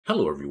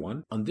Hello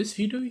everyone. On this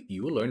video,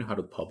 you will learn how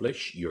to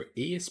publish your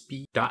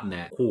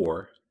ASP.NET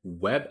Core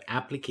web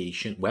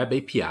application, web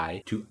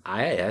API to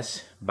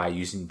IIS by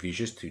using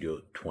Visual Studio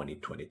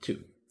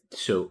 2022.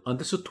 So on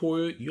this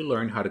tutorial, you'll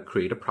learn how to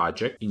create a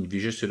project in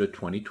Visual Studio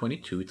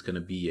 2022. It's going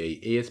to be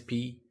a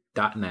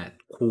ASP.NET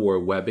Core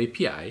web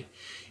API.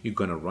 You're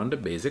going to run the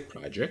basic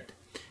project.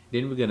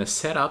 Then we're going to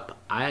set up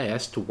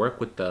IIS to work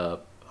with the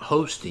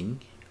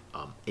hosting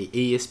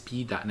a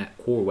ASP.NET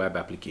Core web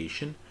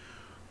application.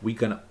 We're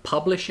going to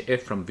publish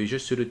it from Visual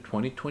Studio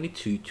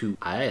 2022 to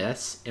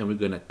IIS, and we're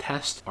going to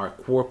test our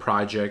core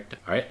project.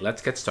 All right,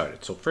 let's get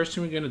started. So first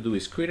thing we're going to do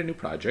is create a new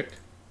project.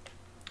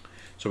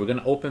 So we're going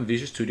to open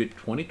Visual Studio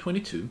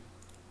 2022,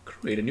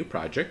 create a new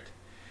project.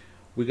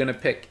 We're going to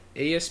pick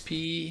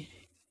we're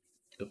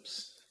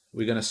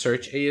going to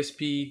search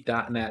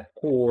ASP.NET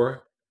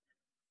Core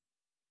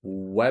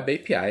Web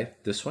API,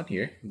 this one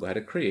here. Go ahead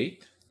and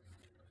create.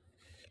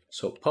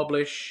 So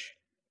publish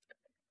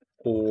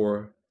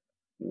Core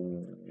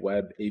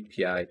Web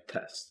API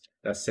test.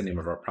 That's the name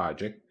of our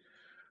project.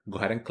 Go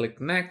ahead and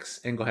click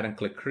next and go ahead and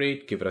click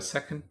create. Give it a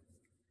second.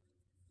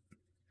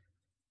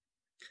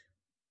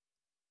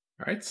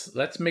 All right, so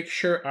let's make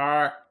sure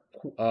our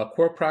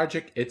core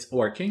project is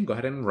working. Go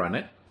ahead and run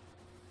it.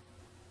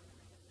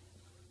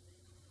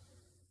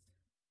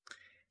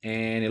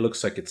 And it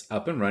looks like it's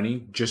up and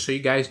running. Just so you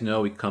guys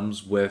know, it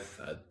comes with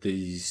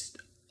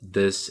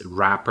this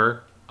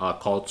wrapper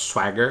called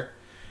Swagger.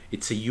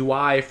 It's a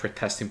UI for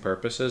testing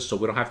purposes, so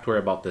we don't have to worry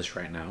about this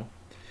right now.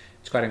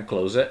 Let's go ahead and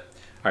close it.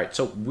 All right,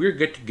 so we're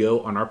good to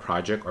go on our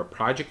project. Our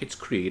project is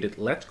created.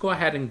 Let's go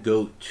ahead and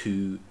go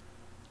to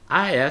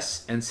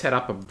IIS and set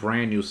up a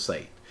brand new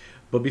site.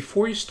 But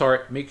before you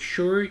start, make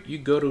sure you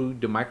go to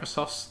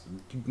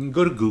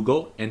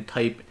Google and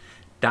type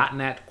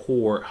 .NET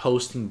Core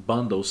Hosting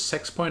Bundle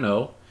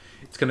 6.0.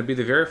 It's going to be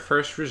the very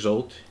first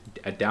result,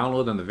 a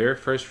download on the very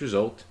first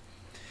result.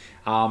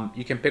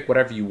 You can pick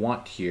whatever you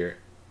want here.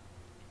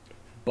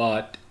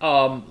 But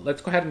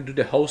let's go ahead and do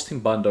the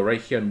hosting bundle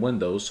right here in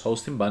Windows,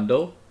 hosting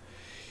bundle.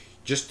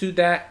 Just do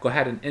that, go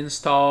ahead and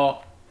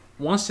install.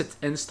 Once it's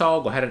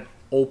installed, go ahead and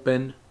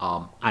open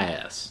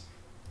IIS.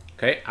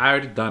 Okay, I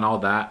already done all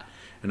that,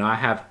 and now I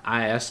have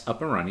IIS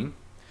up and running.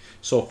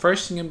 So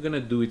first thing I'm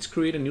gonna do is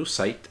create a new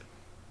site.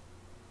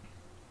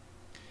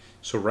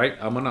 So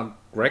I'm gonna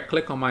right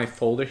click on my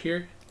folder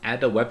here,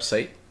 add a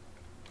website,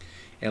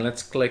 and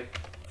let's click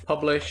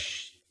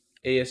publish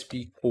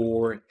ASP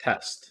Core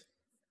test.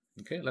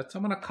 Okay,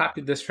 I'm gonna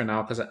copy this for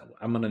now because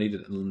I'm gonna need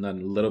it in a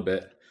little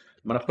bit.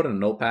 I'm gonna put a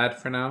notepad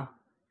for now.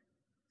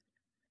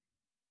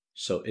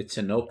 So it's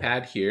a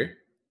notepad here.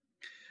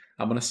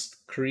 I'm gonna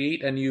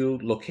create a new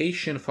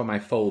location for my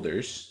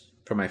folders,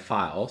 for my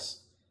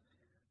files.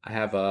 I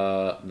have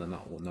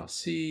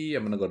C.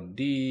 I'm gonna go to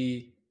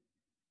D.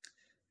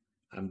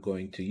 I'm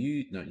going to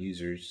use, not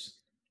users,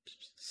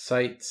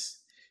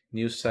 sites,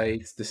 new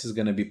sites. This is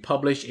gonna be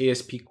publish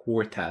ASP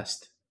Core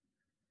test.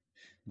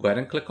 Go ahead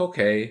and click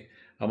OK.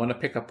 I'm going to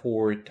pick a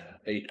port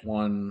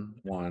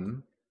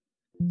 811.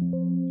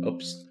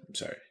 Oops, I'm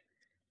sorry.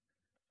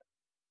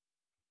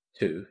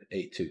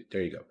 282.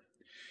 There you go.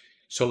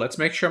 So let's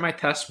make sure my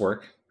tests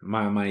work.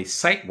 My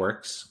site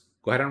works.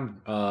 Go ahead and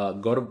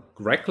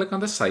right click on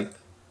the site.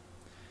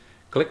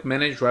 Click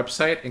Manage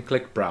Website and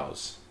click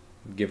Browse.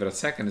 Give it a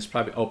second. It's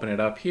probably open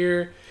it up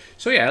here.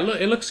 So yeah,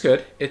 it looks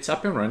good. It's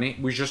up and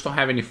running. We just don't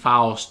have any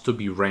files to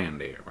be ran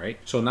there, right?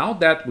 So now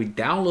that we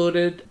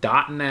downloaded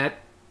 .NET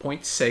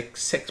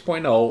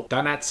 6.0,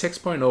 .NET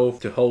 6.0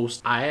 to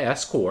host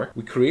IIS Core.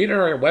 We created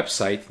our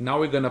website. Now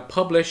we're going to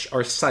publish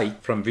our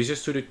site from Visual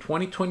Studio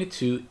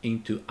 2022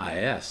 into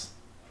IIS.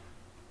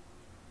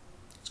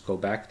 Let's go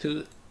back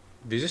to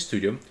Visual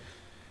Studio.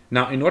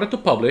 Now, in order to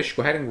publish,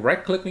 go ahead and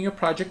right click on your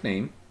project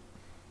name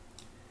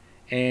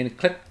and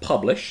click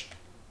Publish.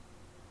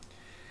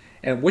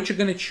 And what you're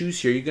going to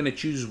choose here, you're going to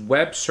choose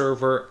Web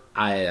Server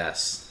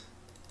IIS.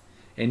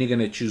 And you're going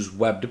to choose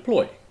Web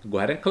Deploy. Go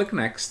ahead and click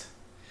Next.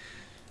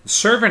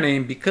 Server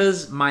name,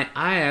 because my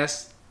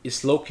IIS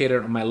is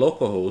located on my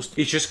localhost,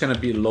 it's just going to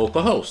be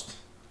localhost.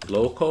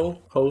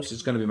 Localhost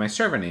is going to be my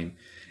server name.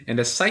 And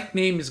the site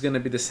name is going to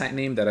be the site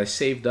name that I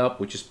saved up,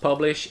 which is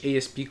publish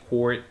ASP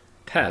Core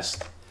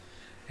test.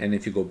 And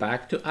if you go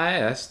back to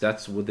IIS,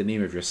 that's what the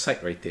name of your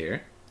site right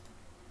there.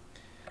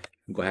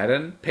 Go ahead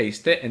and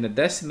paste it. And the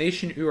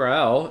destination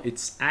URL,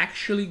 it's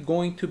actually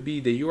going to be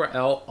the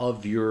URL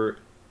of your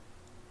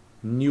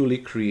newly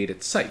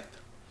created site.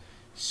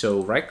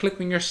 So right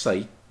click on your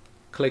site,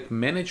 click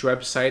Manage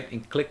Website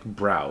and click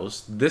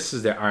Browse. This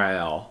is the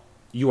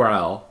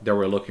URL that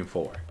we're looking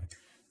for.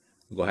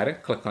 Go ahead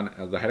and click on it.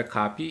 Go ahead and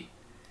copy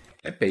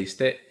and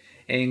paste it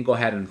and go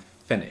ahead and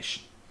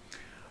finish.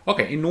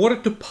 Okay, in order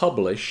to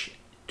publish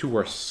to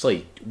our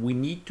site, we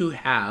need to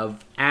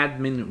have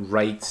admin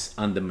rights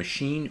on the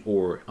machine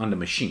or on the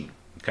machine.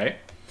 Okay,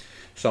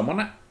 so I'm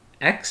gonna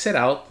exit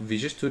out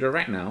Visual Studio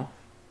right now.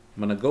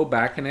 I'm gonna go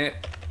back in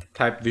it,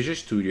 type Visual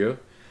Studio.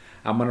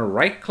 I'm going to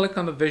right click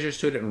on the Visual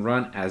Studio and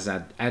run as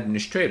an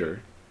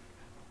administrator.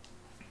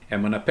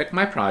 I'm going to pick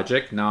my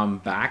project. Now I'm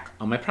back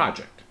on my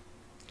project.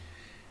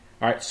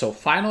 All right, so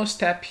final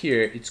step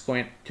here, it's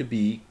going to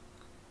be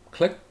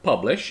click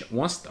publish.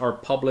 Once our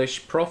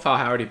publish profile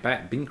has already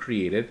been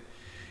created,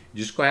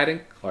 just go ahead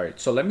and, all right,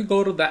 so let me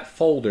go to that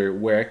folder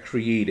where I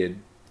created,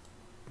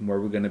 where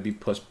we're going to be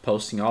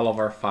posting all of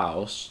our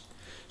files.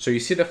 So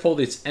you see the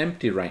folder is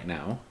empty right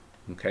now.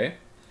 Okay,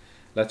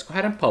 let's go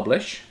ahead and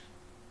publish.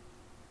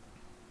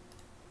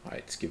 All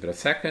right, let's give it a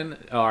second.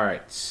 All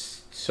right,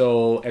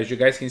 so as you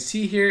guys can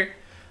see here,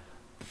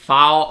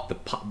 file,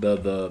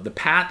 the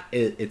path,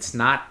 it's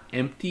not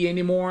empty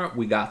anymore.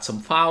 We got some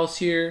files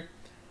here.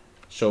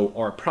 So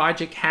our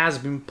project has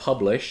been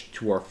published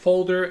to our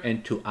folder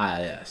and to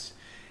IIS.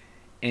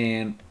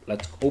 And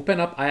let's open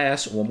up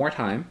IIS one more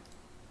time.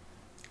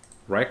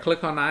 Right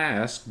click on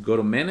IIS, go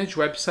to manage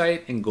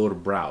website and go to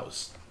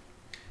browse.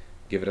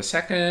 Give it a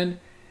second.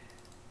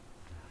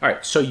 All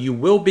right, so you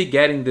will be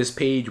getting this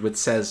page which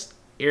says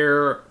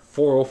error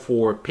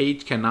 404,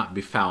 page cannot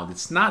be found.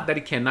 It's not that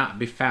it cannot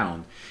be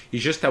found.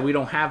 It's just that we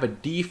don't have a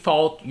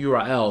default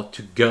URL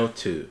to go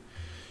to.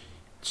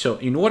 So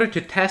in order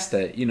to test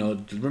it, you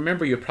know,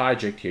 remember your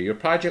project here. Your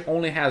project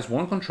only has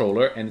one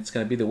controller, and it's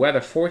going to be the weather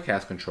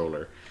forecast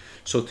controller.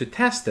 So to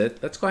test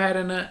it, let's go ahead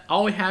and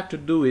all we have to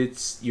do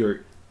is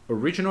your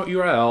original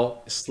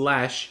URL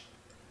slash,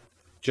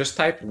 just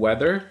type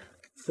weather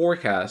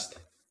forecast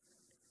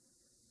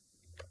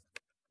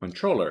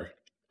controller.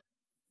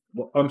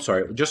 Well, I'm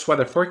sorry, just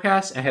weather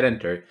forecast and hit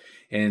enter.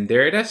 And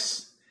there it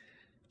is.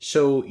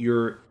 So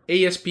your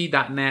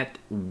ASP.NET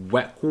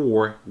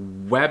Core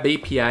Web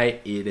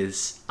API, it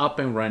is up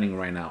and running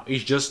right now. It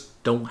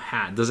just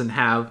doesn't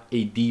have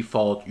a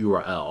default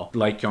URL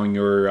like on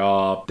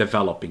your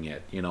developing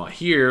it. You know,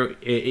 here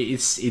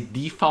it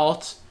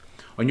defaults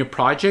on your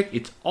project.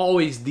 It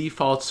always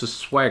defaults to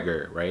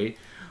Swagger, right?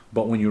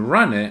 But when you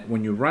run it,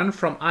 when you run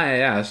from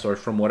IIS or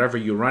from whatever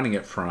you're running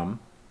it from,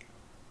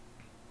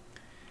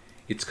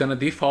 it's gonna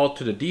default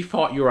to the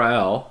default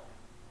URL.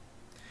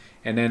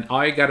 And then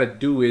all you gotta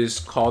do is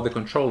call the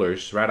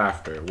controllers right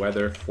after.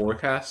 Weather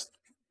forecast.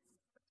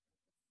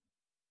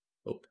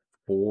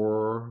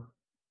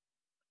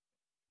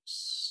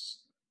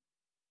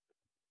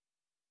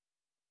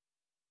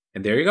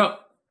 And there you go.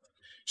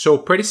 So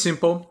pretty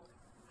simple.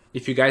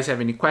 If you guys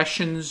have any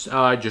questions,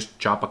 just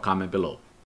drop a comment below.